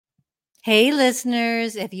Hey,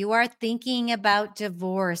 listeners, if you are thinking about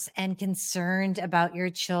divorce and concerned about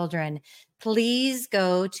your children, please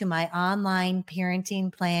go to my online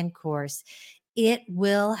parenting plan course. It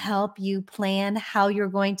will help you plan how you're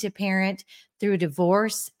going to parent through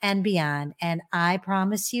divorce and beyond. And I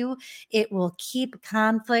promise you, it will keep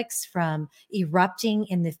conflicts from erupting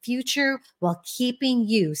in the future while keeping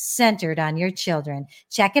you centered on your children.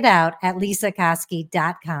 Check it out at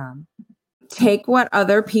lisakoski.com. Take what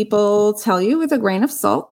other people tell you with a grain of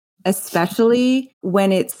salt, especially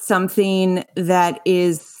when it's something that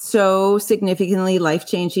is so significantly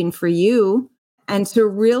life-changing for you, and to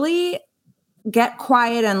really get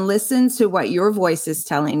quiet and listen to what your voice is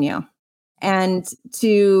telling you, and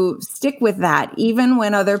to stick with that, even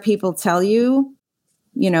when other people tell you,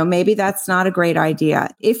 maybe that's not a great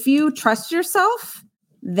idea. If you trust yourself,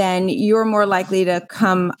 then you're more likely to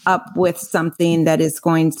come up with something that is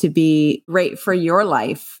going to be great for your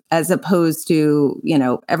life as opposed to,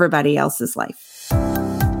 everybody else's life.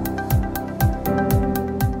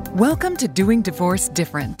 Welcome to Doing Divorce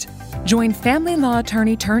Different. Join family law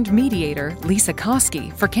attorney turned mediator Lisa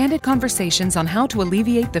Koski for candid conversations on how to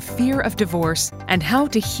alleviate the fear of divorce and how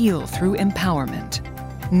to heal through empowerment.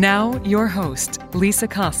 Now, your host, Lisa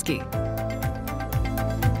Koski.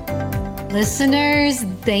 Listeners,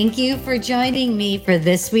 thank you for joining me for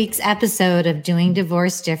this week's episode of Doing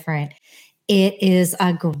Divorce Different. It is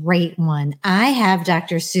a great one. I have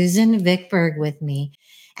Dr. Susan Vikberg with me.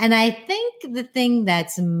 And I think the thing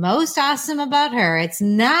that's most awesome about her, it's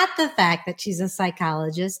not the fact that she's a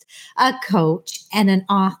psychologist, a coach, and an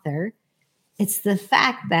author. It's the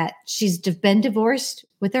fact that she's been divorced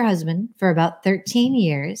with her husband for about 13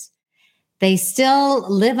 years. They still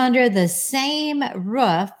live under the same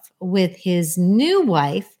roof with his new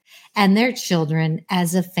wife and their children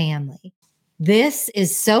as a family. This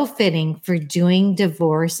is so fitting for doing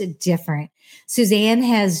divorce different. Suzanne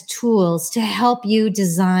has tools to help you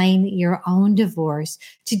design your own divorce,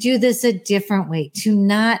 to do this a different way, to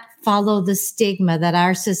not follow the stigma that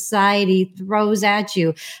our society throws at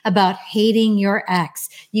you about hating your ex.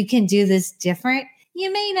 You can do this different.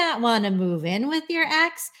 You may not want to move in with your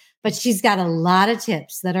ex, but she's got a lot of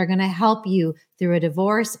tips that are going to help you through a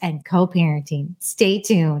divorce and co-parenting. Stay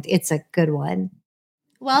tuned. It's a good one.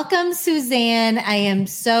 Welcome, Suzanne. I am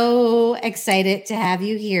so excited to have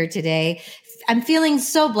you here today. I'm feeling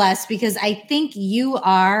so blessed because I think you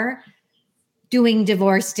are doing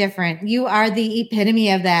divorce different. You are the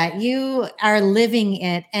epitome of that. You are living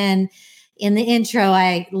it. And in the intro,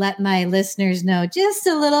 I let my listeners know just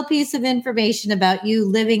a little piece of information about you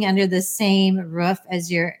living under the same roof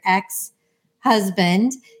as your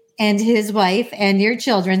ex-husband and his wife and your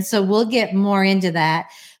children. So we'll get more into that.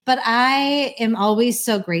 But I am always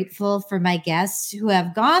so grateful for my guests who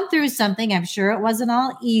have gone through something. I'm sure it wasn't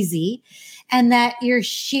all easy, and that you're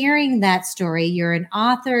sharing that story. You're an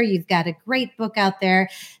author. You've got a great book out there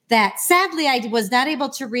that sadly I was not able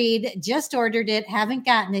to read, just ordered it, haven't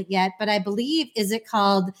gotten it yet, but I believe, is it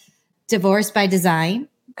called Divorce by Design?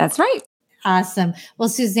 That's right. Awesome. Well,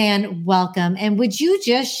 Suzanne, welcome. And would you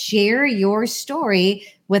just share your story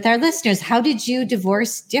with our listeners? How did you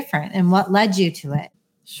divorce different and what led you to it?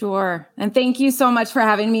 Sure. And thank you so much for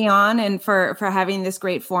having me on and for having this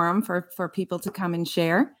great forum for people to come and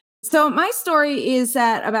share. So my story is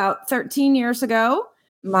that about 13 years ago,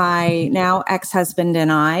 my now ex-husband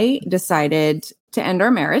and I decided to end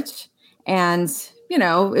our marriage. And,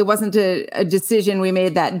 it wasn't a decision we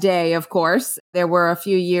made that day, of course. There were a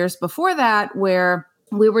few years before that where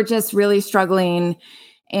we were just really struggling,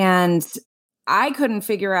 and I couldn't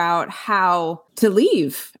figure out how to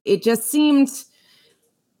leave. It just seemed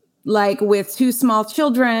like, with two small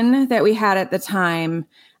children that we had at the time,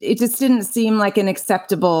 it just didn't seem like an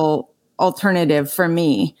acceptable alternative for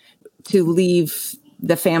me to leave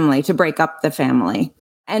the family, to break up the family.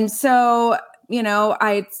 And so,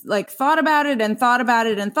 I thought about it and thought about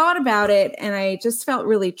it and thought about it, and I just felt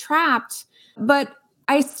really trapped. But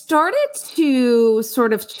I started to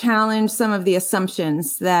sort of challenge some of the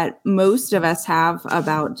assumptions that most of us have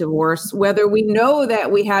about divorce, whether we know that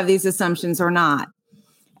we have these assumptions or not.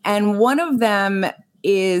 And one of them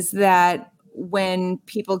is that when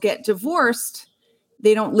people get divorced,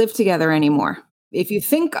 they don't live together anymore. If you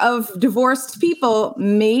think of divorced people,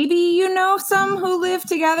 maybe you know some who live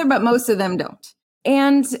together, but most of them don't.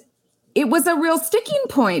 And it was a real sticking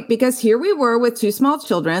point because here we were with two small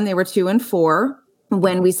children. They were 2 and 4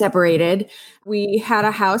 when we separated. We had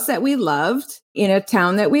a house that we loved in a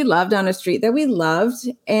town that we loved, on a street that we loved.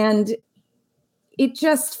 And it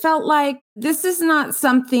just felt like this is not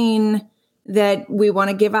something that we want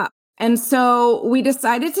to give up. And so we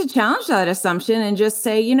decided to challenge that assumption and just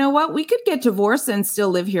say, you know what, we could get divorced and still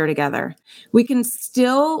live here together. We can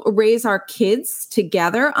still raise our kids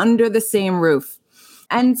together under the same roof.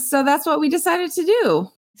 And so that's what we decided to do.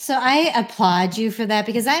 So I applaud you for that,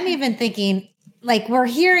 because I'm even thinking, like, we're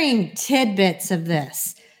hearing tidbits of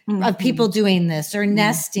this, of people doing this or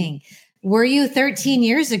nesting. Were you 13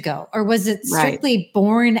 years ago, or was it strictly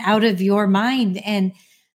born out of your mind? And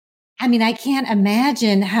I mean, I can't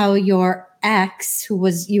imagine how your ex,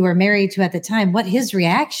 you were married to at the time, what his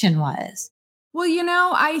reaction was. Well,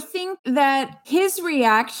 I think that his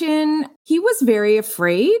reaction, he was very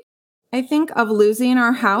afraid, I think, of losing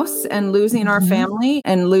our house and losing our family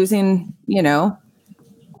and losing,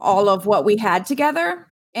 all of what we had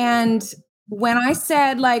together. And when I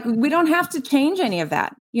said, like, we don't have to change any of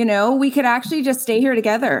that, we could actually just stay here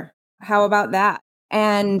together. How about that?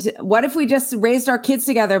 And what if we just raised our kids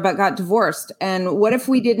together but got divorced? And what if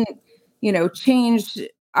we didn't, change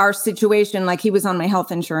our situation? Like, he was on my health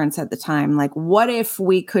insurance at the time. Like, what if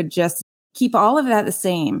we could just keep all of that the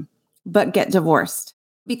same but get divorced?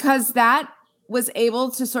 Because that was able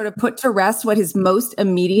to sort of put to rest what his most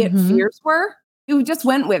immediate fears were. We just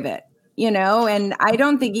went with it, and I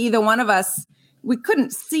don't think either one of us, we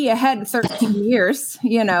couldn't see ahead 13 years,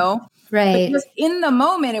 Right. But just in the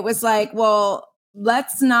moment, it was like, well,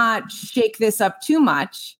 let's not shake this up too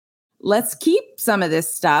much. Let's keep some of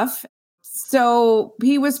this stuff. So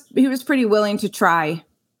he was pretty willing to try.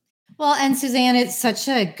 Well, and Suzanne, it's such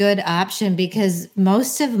a good option, because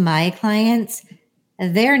most of my clients,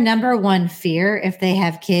 their number one fear, if they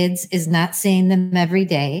have kids, is not seeing them every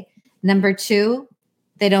day. Number two,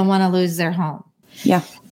 they don't want to lose their home. Yeah.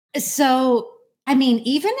 So, I mean,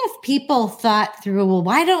 even if people thought through, well,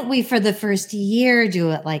 why don't we for the first year do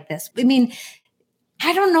it like this? I mean,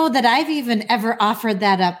 I don't know that I've even ever offered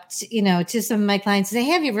that up to some of my clients. Say,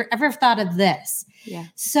 have you ever thought of this? Yeah.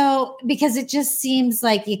 So, because it just seems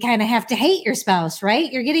like you kind of have to hate your spouse,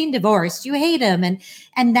 right? You're getting divorced, you hate him.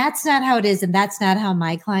 And that's not how it is. And that's not how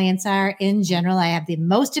my clients are in general. I have the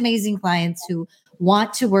most amazing clients who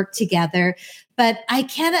want to work together, but I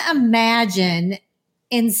can imagine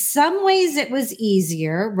in some ways it was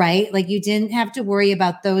easier, right? Like, you didn't have to worry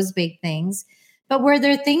about those big things. But were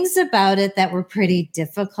there things about it that were pretty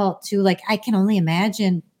difficult too? Like, I can only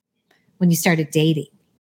imagine when you started dating.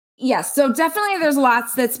 Yes. So definitely there's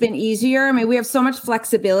lots that's been easier. I mean, we have so much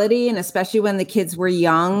flexibility, and especially when the kids were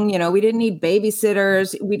young, we didn't need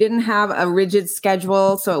babysitters. We didn't have a rigid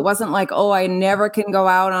schedule. So it wasn't like, oh, I never can go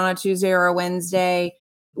out on a Tuesday or a Wednesday.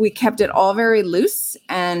 We kept it all very loose,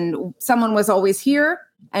 and someone was always here.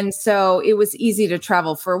 And so it was easy to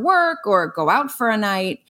travel for work or go out for a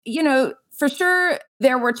night. For sure,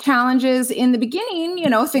 there were challenges in the beginning,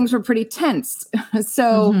 things were pretty tense.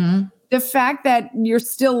 So the fact that you're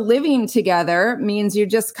still living together means you're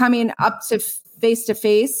just coming up to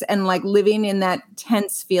face and like living in that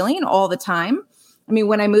tense feeling all the time. I mean,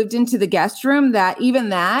 when I moved into the guest room, that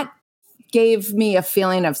gave me a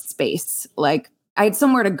feeling of space. Like, I had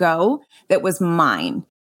somewhere to go that was mine.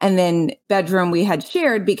 And then bedroom we had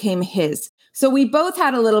shared became his. So we both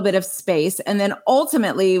had a little bit of space, and then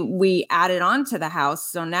ultimately we added on to the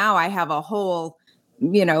house. So now I have a whole,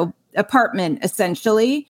 apartment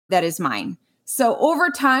essentially that is mine. So over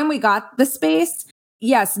time we got the space.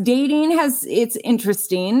 Yes, dating it's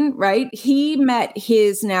interesting, right? He met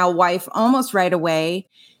his now wife almost right away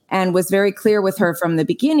and was very clear with her from the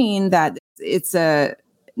beginning that it's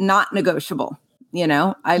not negotiable.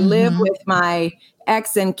 I live with my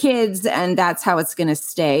ex and kids, and that's how it's going to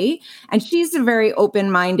stay. And she's a very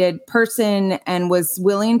open-minded person and was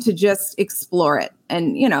willing to just explore it.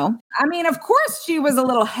 And, of course she was a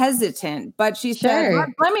little hesitant, but she said,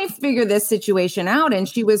 let me figure this situation out. And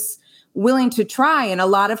she was willing to try. And a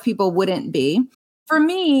lot of people wouldn't be. For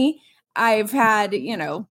me, I've had,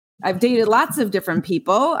 I've dated lots of different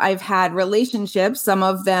people. I've had relationships, some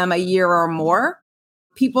of them a year or more.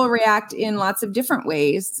 People react in lots of different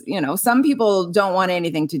ways. Some people don't want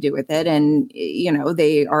anything to do with it, and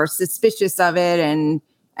they are suspicious of it, and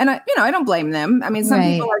I don't blame them. I mean, some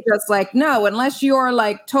people are just like, no, unless you're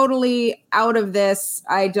like totally out of this,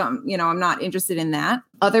 I don't, I'm not interested in that.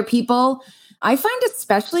 Other people, I find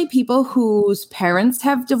especially people whose parents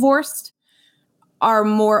have divorced are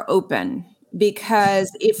more open.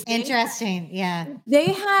 Because if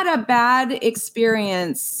they had a bad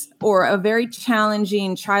experience or a very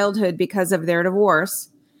challenging childhood because of their divorce,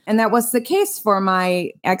 and that was the case for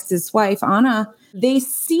my ex's wife, Anna, they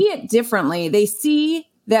see it differently. They see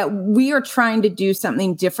that we are trying to do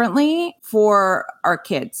something differently for our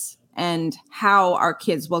kids and how our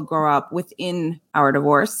kids will grow up within our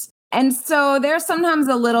divorce. And so they're sometimes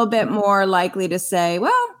a little bit more likely to say,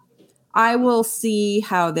 well, I will see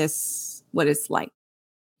what it's like.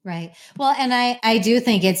 Right. Well, and I do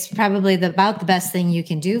think it's probably about the best thing you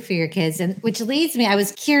can do for your kids. And which leads me, I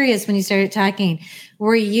was curious when you started talking,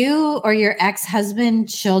 were you or your ex-husband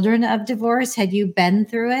children of divorce? Had you been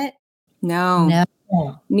through it? No.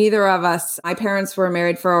 Neither of us. My parents were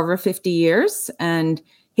married for over 50 years, and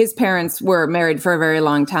his parents were married for a very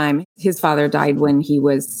long time. His father died when he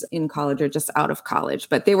was in college or just out of college,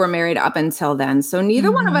 but they were married up until then. So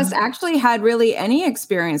neither one of us actually had really any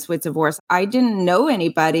experience with divorce. I didn't know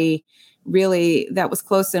anybody really that was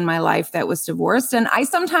close in my life that was divorced. And I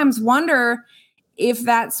sometimes wonder if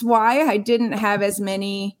that's why I didn't have as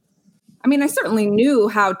many. I mean, I certainly knew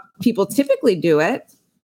how people typically do it,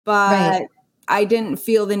 but I didn't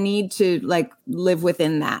feel the need to live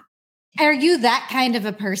within that. Are you that kind of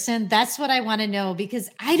a person? That's what I want to know, because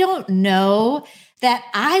I don't know that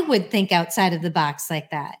I would think outside of the box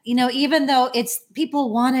like that. Even though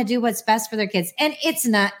people want to do what's best for their kids, and it's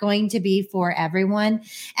not going to be for everyone.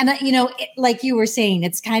 And, like you were saying,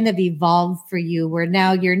 it's kind of evolved for you where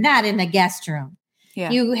now you're not in a guest room. Yeah.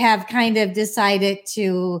 You have kind of decided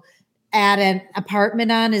to add an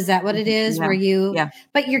apartment on. Is that what it is? Yeah.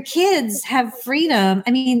 But your kids have freedom.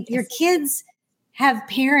 I mean, your kids have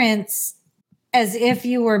parents as if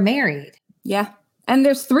you were married. Yeah. And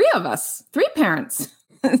there's 3 of us, 3 parents.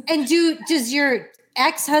 And does your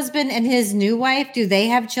ex-husband and his new wife, do they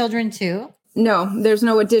have children too? No, there's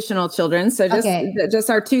no additional children. So just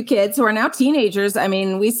our 2 kids who are now teenagers. I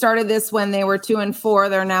mean, we started this when they were 2 and 4.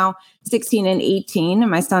 They're now 16 and 18,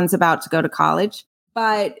 and my son's about to go to college.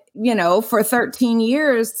 But, for 13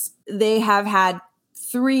 years, they have had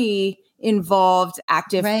 3 involved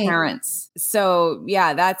active parents. So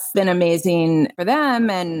yeah, that's been amazing for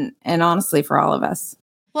them and honestly for all of us.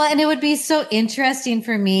 Well, and it would be so interesting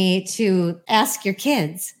for me to ask your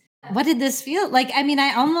kids, what did this feel like? I mean,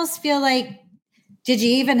 I almost feel like, did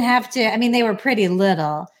you even have to, I mean, they were pretty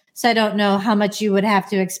little, so I don't know how much you would have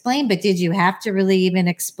to explain, but did you have to really even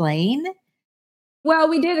explain? Well,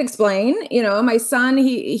 we did explain, my son,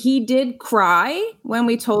 he did cry when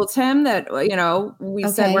we told him that, we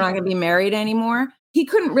said we're not going to be married anymore. He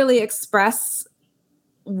couldn't really express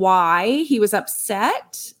why he was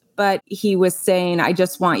upset, but he was saying, I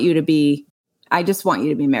just want you to be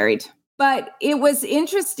married. But it was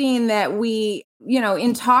interesting that we,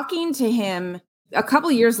 in talking to him a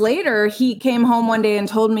couple years later, he came home one day and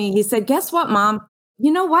told me, he said, guess what, Mom?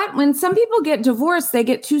 You know what? When some people get divorced, they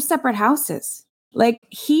get 2 separate houses.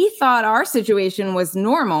 He thought our situation was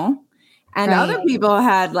normal and other people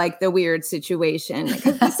had the weird situation.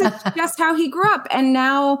 This is just how he grew up. And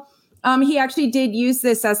now he actually did use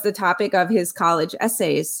this as the topic of his college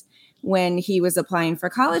essays when he was applying for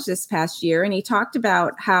college this past year. And he talked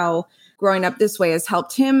about how growing up this way has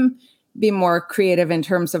helped him be more creative in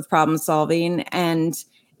terms of problem solving, and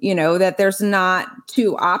that there's not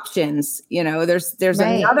 2 options. There's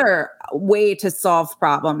another way to solve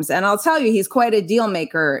problems. And I'll tell you, he's quite a deal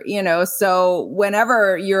maker, so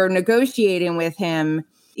whenever you're negotiating with him,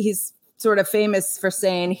 he's sort of famous for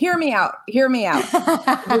saying, hear me out,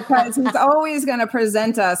 because he's always going to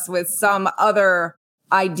present us with some other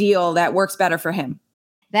ideal that works better for him.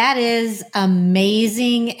 That is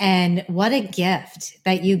amazing. And what a gift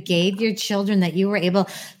that you gave your children, that you were able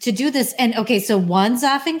to do this. And so one's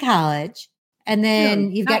off in college, and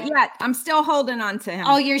then you've got... Not yet. I'm still holding on to him.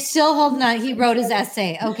 Oh, you're still holding on. He wrote his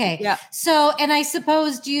essay. Okay. Yeah. So, and I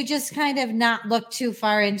suppose, do you just kind of not look too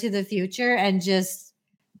far into the future and just,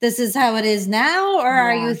 this is how it is now? Or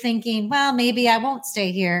are you thinking, well, maybe I won't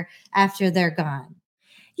stay here after they're gone?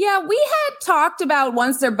 Yeah, we had talked about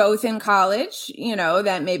once they're both in college,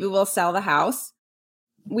 that maybe we'll sell the house.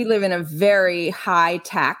 We live in a very high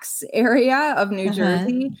tax area of New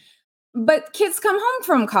Jersey, but kids come home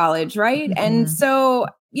from college, right? Mm-hmm. And so,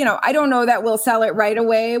 I don't know that we'll sell it right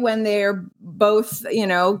away when they're both,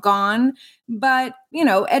 gone. But,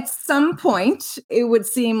 at some point, it would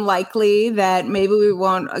seem likely that maybe we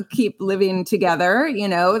won't keep living together,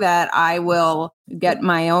 that I will get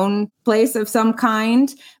my own place of some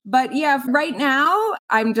kind. But yeah, right now,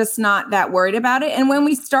 I'm just not that worried about it. And when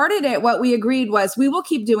we started it, what we agreed was we will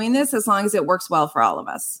keep doing this as long as it works well for all of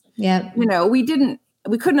us. Yeah.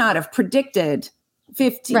 We could not have predicted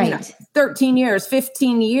 13 years,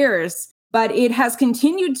 15 years. But it has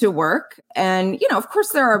continued to work. And, of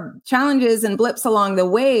course, there are challenges and blips along the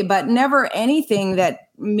way, but never anything that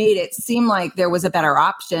made it seem like there was a better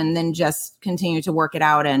option than just continue to work it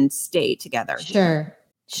out and stay together. Sure.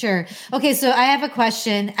 Okay, so I have a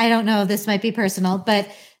question. I don't know, this might be personal, but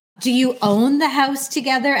Do you own the house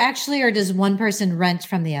together actually, or does one person rent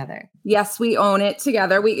from the other? Yes, we own it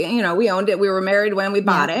together. We owned it. We were married when we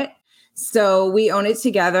bought it. So we own it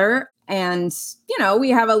together. And, we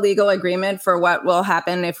have a legal agreement for what will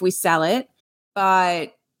happen if we sell it.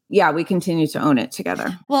 But yeah, we continue to own it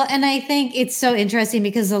together. Well, and I think it's so interesting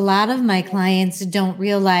because a lot of my clients don't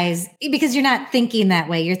realize, because you're not thinking that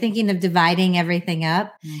way. You're thinking of dividing everything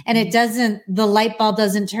up, and the light bulb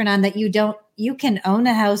doesn't turn on that you can own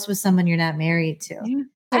a house with someone you're not married to. Yeah.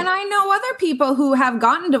 And I know other people who have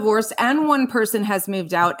gotten divorced and one person has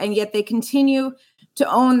moved out, and yet they continue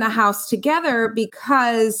to own the house together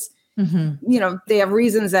because they have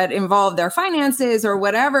reasons that involve their finances or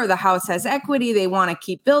whatever. The house has equity. They want to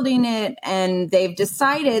keep building it. And they've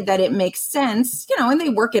decided that it makes sense, and they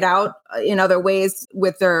work it out in other ways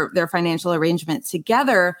with their financial arrangement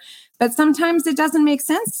together. But sometimes it doesn't make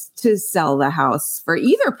sense to sell the house for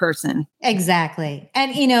either person. Exactly.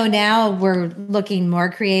 And, now we're looking more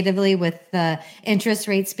creatively with the interest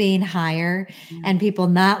rates being higher and people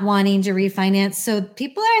not wanting to refinance. So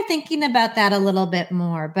people are thinking about that a little bit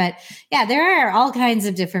more. But yeah, there are all kinds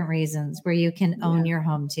of different reasons where you can own your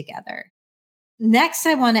home together. Next,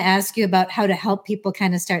 I want to ask you about how to help people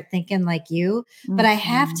kind of start thinking like you. But I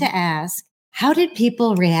have to ask, how did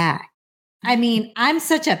people react? I mean, I'm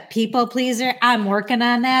such a people pleaser. I'm working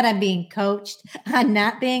on that. I'm being coached on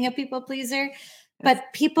not being a people pleaser. But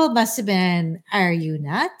people must have been, are you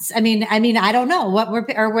nuts? I mean, I don't know.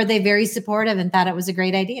 Were they very supportive and thought it was a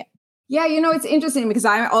great idea? Yeah, it's interesting because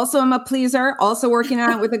I also am a pleaser, also working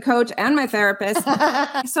on it with a coach and my therapist.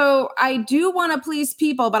 So I do want to please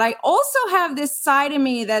people, but I also have this side of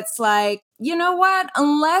me that's like, you know what?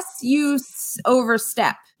 Unless you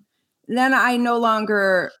overstep, then I no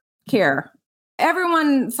longer care.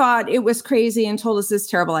 Everyone thought it was crazy and told us this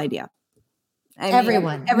terrible idea.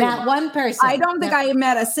 Everyone. Not one person. I don't think I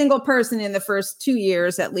met a single person in the first 2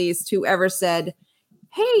 years, at least, who ever said,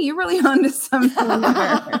 hey, you're really onto something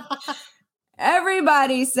there.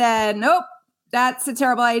 Everybody said, nope, that's a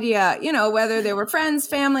terrible idea. Whether they were friends,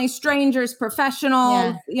 family, strangers,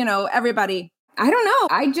 professionals, everybody. I don't know.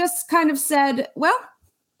 I just kind of said, well,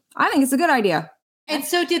 I think it's a good idea. And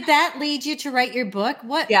so did that lead you to write your book?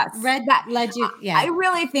 Led you? Yeah. I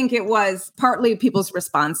really think it was partly people's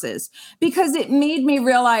responses because it made me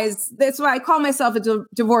realize that's why I call myself a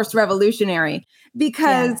divorce revolutionary,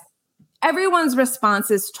 because everyone's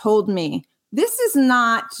responses told me this is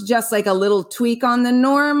not just like a little tweak on the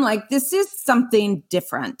norm. Like this is something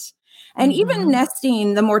different. And even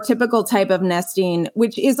nesting, the more typical type of nesting,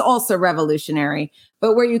 which is also revolutionary,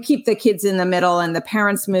 but where you keep the kids in the middle and the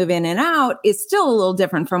parents move in and out, is still a little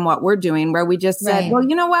different from what we're doing, where we just said, well,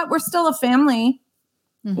 you know what? We're still a family.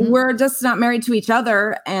 We're just not married to each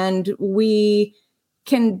other. And we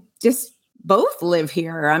can just both live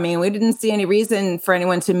here. I mean, we didn't see any reason for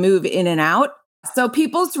anyone to move in and out. So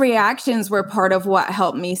people's reactions were part of what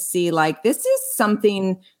helped me see, like, this is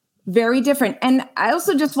something very different. And I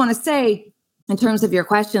also just want to say, in terms of your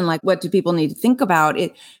question, like, what do people need to think about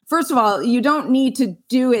it? First of all, you don't need to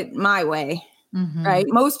do it my way, right?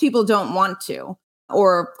 Most people don't want to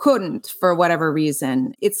or couldn't for whatever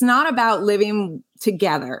reason. It's not about living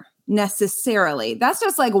together necessarily. That's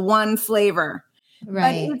just like one flavor.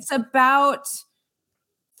 Right. But it's about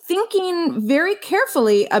thinking very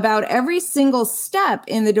carefully about every single step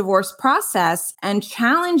in the divorce process and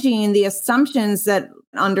challenging the assumptions that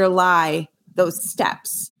underlie those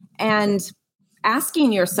steps and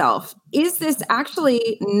asking yourself, is this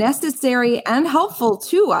actually necessary and helpful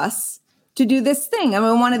to us to do this thing? I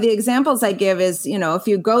mean, one of the examples I give is, if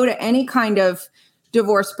you go to any kind of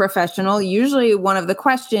divorce professional, usually one of the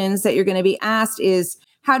questions that you're going to be asked is,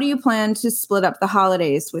 how do you plan to split up the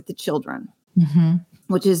holidays with the children?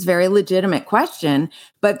 Which is a very legitimate question,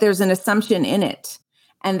 but there's an assumption in it.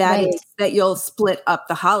 And that is that you'll split up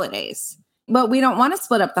the holidays. But we don't want to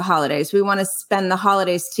split up the holidays. We want to spend the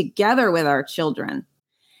holidays together with our children.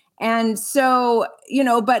 And so,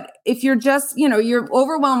 but if you're just, you're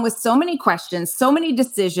overwhelmed with so many questions, so many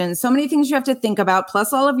decisions, so many things you have to think about,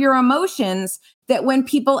 plus all of your emotions, that when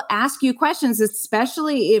people ask you questions,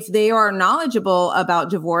 especially if they are knowledgeable about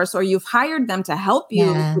divorce or you've hired them to help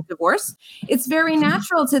you with divorce, it's very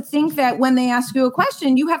natural to think that when they ask you a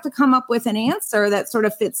question, you have to come up with an answer that sort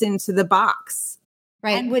of fits into the box.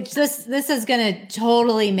 Right. And which this is going to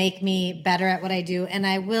totally make me better at what I do. And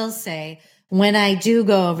I will say, when I do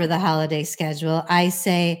go over the holiday schedule, I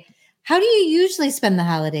say, how do you usually spend the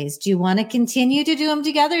holidays? Do you want to continue to do them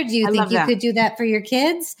together? Do you think you could do that for your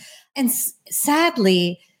kids? And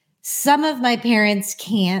sadly, some of my parents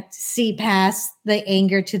can't see past the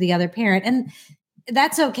anger to the other parent. And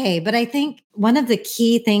that's okay. But I think one of the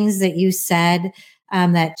key things that you said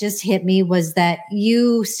that just hit me was that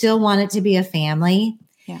you still want it to be a family.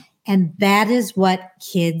 Yeah. And that is what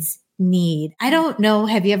kids need. I don't know.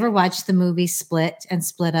 Have you ever watched the movie Split and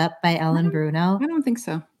Split Up by Ellen Bruno? I don't think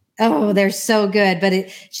so. Oh, they're so good. But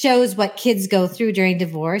it shows what kids go through during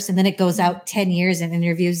divorce. And then it goes out 10 years and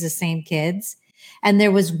interviews the same kids. And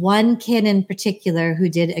there was one kid in particular who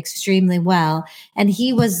did extremely well. And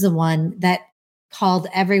he was the one that called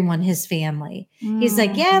everyone his family. He's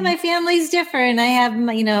like, yeah, my family's different. I have,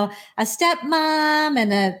 a stepmom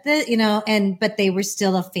and but they were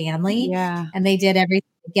still a family. Yeah. And they did everything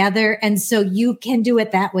together. And so you can do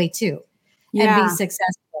it that way too and be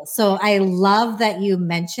successful. So I love that you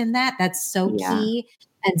mentioned that. That's so key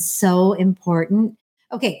and so important.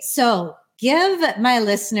 Okay. So give my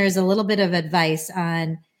listeners a little bit of advice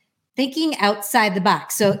on thinking outside the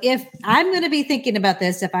box. So if I'm going to be thinking about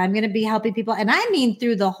this, if I'm going to be helping people, and I mean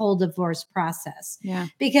through the whole divorce process,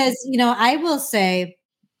 because, I will say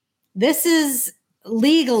this is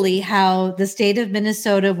legally how the state of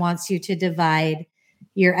Minnesota wants you to divide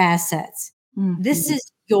your assets. Mm-hmm. This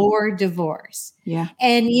is your divorce. Yeah.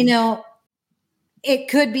 And, it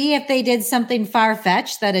could be if they did something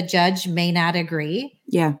far-fetched that a judge may not agree.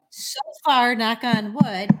 Yeah. So far, knock on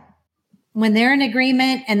wood, when they're in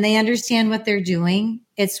agreement and they understand what they're doing,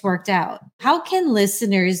 it's worked out. How can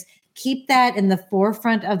listeners keep that in the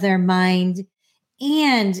forefront of their mind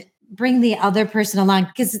and bring the other person along?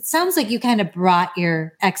 Because it sounds like you kind of brought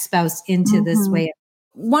your ex-spouse into this way.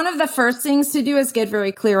 One of the first things to do is get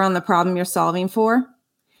very clear on the problem you're solving for.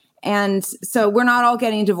 And so we're not all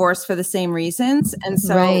getting divorced for the same reasons. And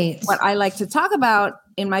so what I like to talk about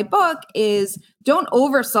in my book is don't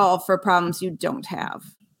oversolve for problems you don't have.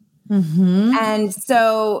 Mm-hmm. And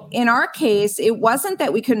so in our case, it wasn't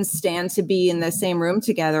that we couldn't stand to be in the same room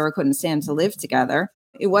together or couldn't stand to live together.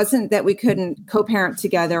 It wasn't that we couldn't co-parent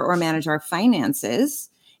together or manage our finances.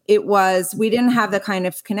 It was we didn't have the kind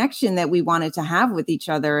of connection that we wanted to have with each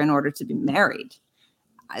other in order to be married.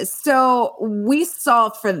 So we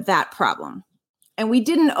solved for that problem. And we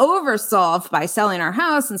didn't oversolve by selling our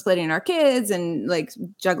house and splitting our kids and like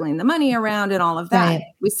juggling the money around and all of that. Right.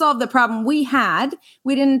 We solved the problem we had.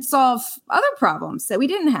 We didn't solve other problems that we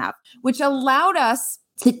didn't have, which allowed us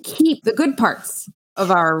to keep the good parts of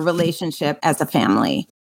our relationship as a family.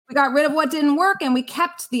 We got rid of what didn't work and we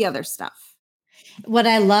kept the other stuff. What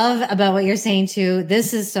I love about what you're saying too,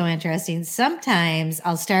 this is so interesting. Sometimes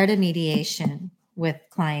I'll start a mediation with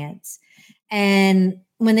clients, and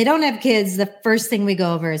when they don't have kids, the first thing we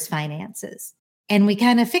go over is finances, and we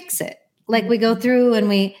kind of fix it. Like we go through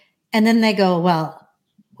and then they go, well,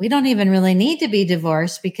 we don't even really need to be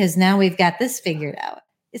divorced because now we've got this figured out.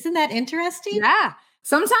 Isn't that interesting? Yeah.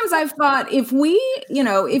 Sometimes I've thought if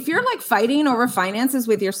you're like fighting over finances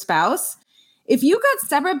with your spouse, if you got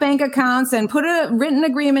separate bank accounts and put a written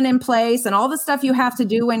agreement in place and all the stuff you have to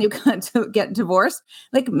do when you got to get divorced,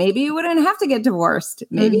 like maybe you wouldn't have to get divorced.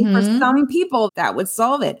 Maybe for some people that would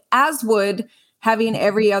solve it, as would having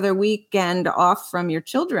every other weekend off from your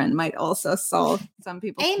children might also solve some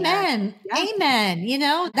people. Amen. Yeah.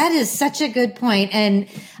 Amen. That is such a good point. And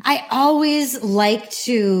I always like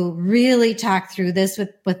to really talk through this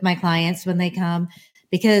with my clients when they come,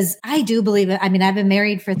 because I do believe it. I mean, I've been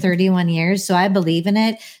married for 31 years, so I believe in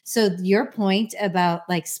it. So your point about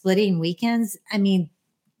like splitting weekends, I mean,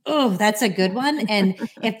 that's a good one. And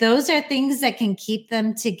if those are things that can keep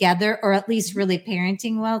them together, or at least really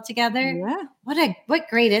parenting well together, what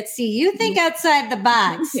great. See, you think outside the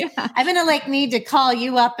box. Yeah. I'm going to need to call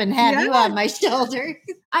you up and have you on my shoulder.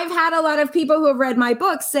 I've had a lot of people who have read my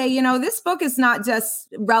book say, this book is not just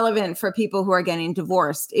relevant for people who are getting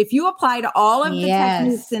divorced. If you applied all of the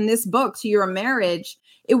techniques in this book to your marriage,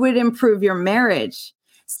 it would improve your marriage.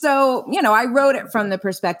 So, I wrote it from the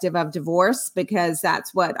perspective of divorce because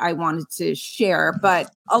that's what I wanted to share. But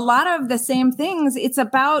a lot of the same things, it's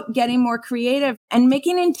about getting more creative and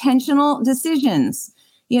making intentional decisions.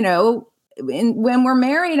 When we're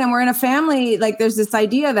married and we're in a family, there's this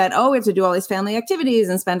idea that, we have to do all these family activities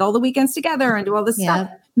and spend all the weekends together and do all this stuff.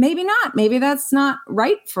 Maybe not. Maybe that's not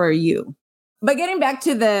right for you. But getting back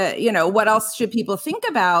to what else should people think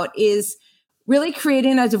about is really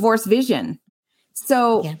creating a divorce vision.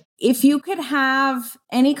 So if you could have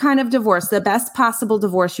any kind of divorce, the best possible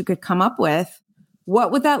divorce you could come up with,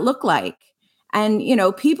 what would that look like? And,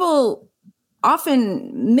 people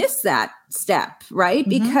often miss that step, right?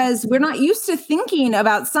 Mm-hmm. Because we're not used to thinking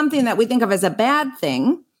about something that we think of as a bad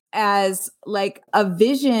thing as like a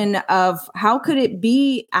vision of how could it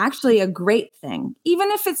be actually a great thing,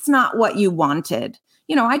 even if it's not what you wanted.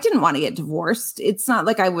 I didn't want to get divorced. It's not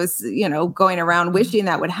like I was, going around wishing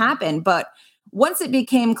that would happen. But once it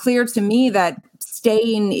became clear to me that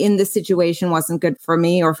staying in the situation wasn't good for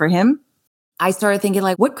me or for him, I started thinking,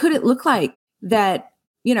 like, what could it look like that,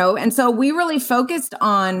 and so we really focused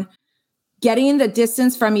on getting the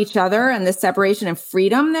distance from each other and the separation and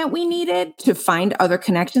freedom that we needed to find other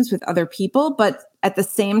connections with other people, but at the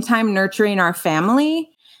same time, nurturing our family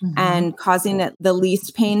and causing it the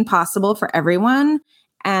least pain possible for everyone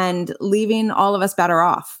and leaving all of us better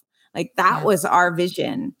off. Like that was our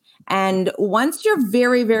vision. And once you're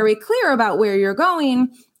very, very clear about where you're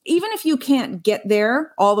going, even if you can't get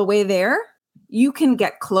there all the way there, you can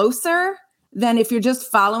get closer than if you're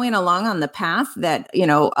just following along on the path that,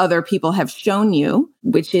 other people have shown you,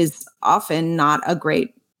 which is often not a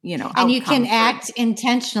great, and you can act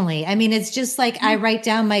intentionally. I mean, it's just like I write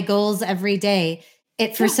down my goals every day.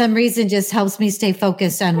 It, for some reason, just helps me stay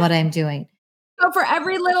focused on what I'm doing. So for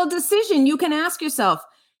every little decision, you can ask yourself,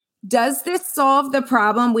 does this solve the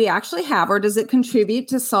problem we actually have, or does it contribute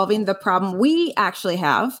to solving the problem we actually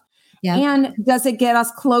have? Yeah. And does it get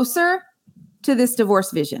us closer to this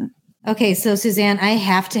divorce vision? Okay, so Suzanne, I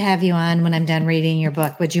have to have you on when I'm done reading your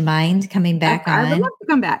book. Would you mind coming back on? I would love to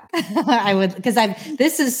come back. I would, because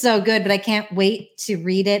this is so good, but I can't wait to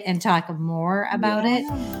read it and talk more about it.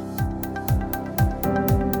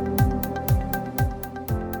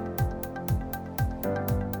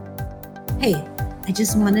 Hey, I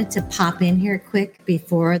just wanted to pop in here quick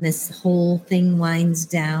before this whole thing winds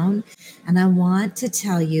down. And I want to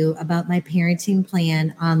tell you about my Parenting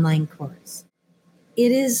Plan online course.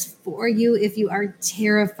 It is for you if you are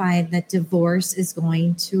terrified that divorce is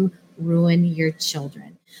going to ruin your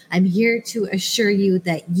children. I'm here to assure you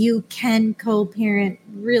that you can co-parent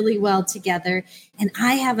really well together. And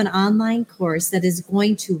I have an online course that is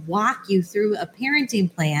going to walk you through a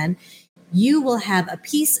parenting plan. You will have a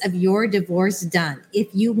piece of your divorce done. If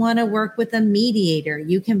you want to work with a mediator,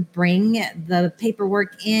 you can bring the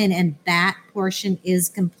paperwork in and that portion is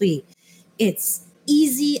complete. It's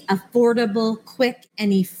easy, affordable, quick,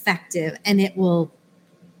 and effective. And it will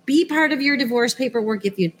be part of your divorce paperwork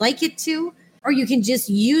if you'd like it to, or you can just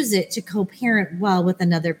use it to co-parent well with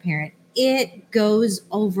another parent. It goes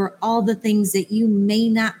over all the things that you may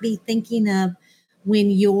not be thinking of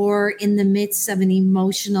when you're in the midst of an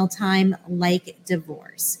emotional time like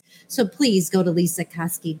divorce. So please go to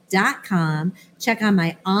lisakoski.com, check on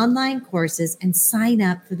my online courses, and sign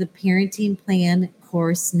up for the Parenting Plan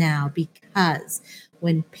course now, because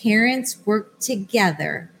when parents work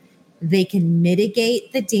together, they can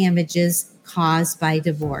mitigate the damages caused by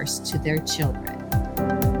divorce to their children.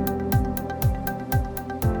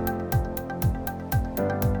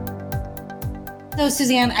 So,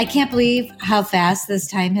 Suzanne, I can't believe how fast this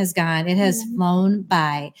time has gone. It has flown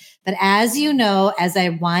by. But as you know, as I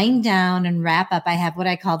wind down and wrap up, I have what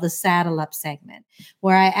I call the saddle up segment,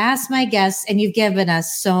 where I ask my guests, and you've given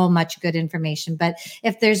us so much good information, but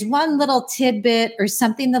if there's one little tidbit or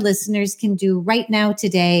something the listeners can do right now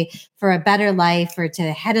today for a better life or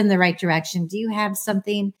to head in the right direction, do you have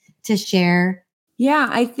something to share? Yeah,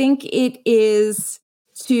 I think it is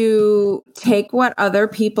to take what other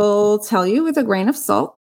people tell you with a grain of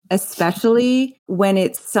salt, especially when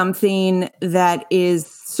it's something that is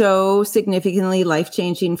so significantly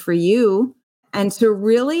life-changing for you, and to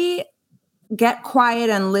really get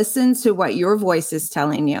quiet and listen to what your voice is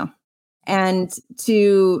telling you, and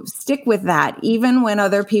to stick with that, even when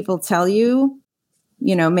other people tell you,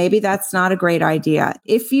 maybe that's not a great idea.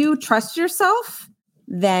 If you trust yourself,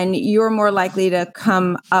 then you're more likely to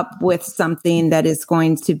come up with something that is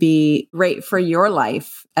going to be great for your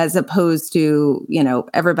life as opposed to,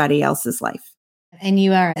 everybody else's life. And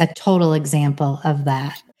you are a total example of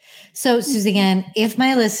that. So, Suzanne, if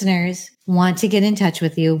my listeners want to get in touch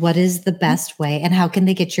with you, what is the best way and how can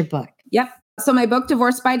they get your book? Yep. So my book,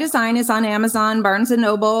 Divorce by Design, is on Amazon, Barnes &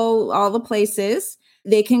 Noble, all the places.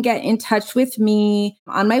 They can get in touch with me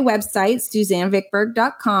on my website,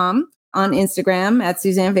 SuzanneVickberg.com. on Instagram at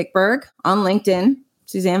Suzanne Vickberg, on LinkedIn,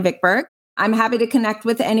 Suzanne Vickberg. I'm happy to connect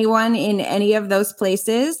with anyone in any of those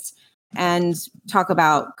places and talk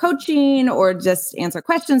about coaching or just answer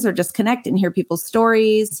questions or just connect and hear people's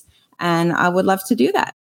stories. And I would love to do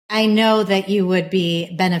that. I know that you would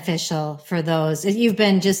be beneficial for those. You've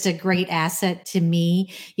been just a great asset to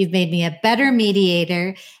me. You've made me a better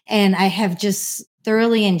mediator, and I have just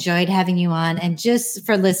thoroughly enjoyed having you on. And just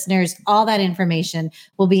for listeners, all that information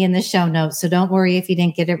will be in the show notes. So don't worry if you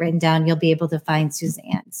didn't get it written down, you'll be able to find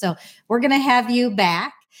Suzanne. So we're going to have you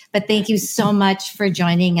back, but thank you so much for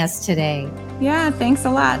joining us today. Yeah, thanks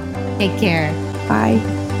a lot. Take care. Bye.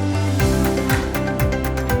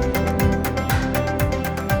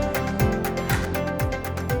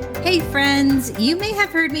 Hey friends, you may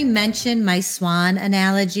have heard me mention my swan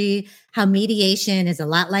analogy, how mediation is a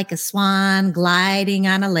lot like a swan gliding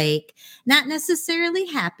on a lake, not necessarily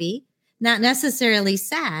happy, not necessarily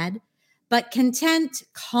sad, but content,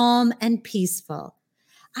 calm, and peaceful.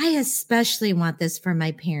 I especially want this for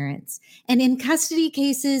my parents. And in custody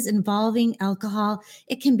cases involving alcohol,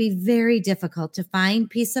 it can be very difficult to find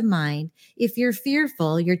peace of mind if you're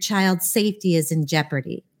fearful your child's safety is in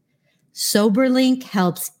jeopardy. SoberLink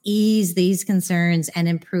helps ease these concerns and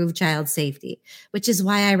improve child safety, which is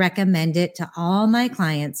why I recommend it to all my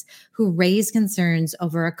clients who raise concerns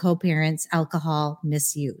over a co-parent's alcohol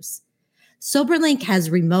misuse. SoberLink has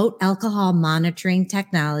remote alcohol monitoring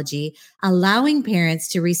technology, allowing parents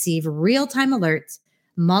to receive real-time alerts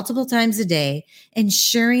multiple times a day,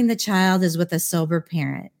 ensuring the child is with a sober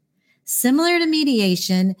parent. Similar to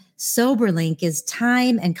mediation, SoberLink is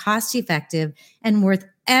time and cost-effective and worth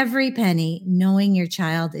every penny knowing your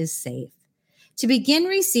child is safe. To begin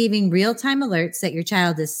receiving real-time alerts that your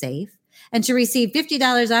child is safe and to receive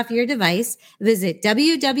 $50 off your device, visit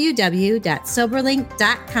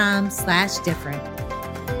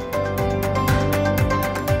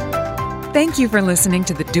www.soberlink.com/different. Thank you for listening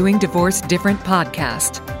to the Doing Divorce Different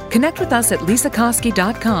podcast. Connect with us at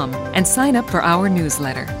lisakoski.com and sign up for our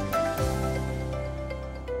newsletter.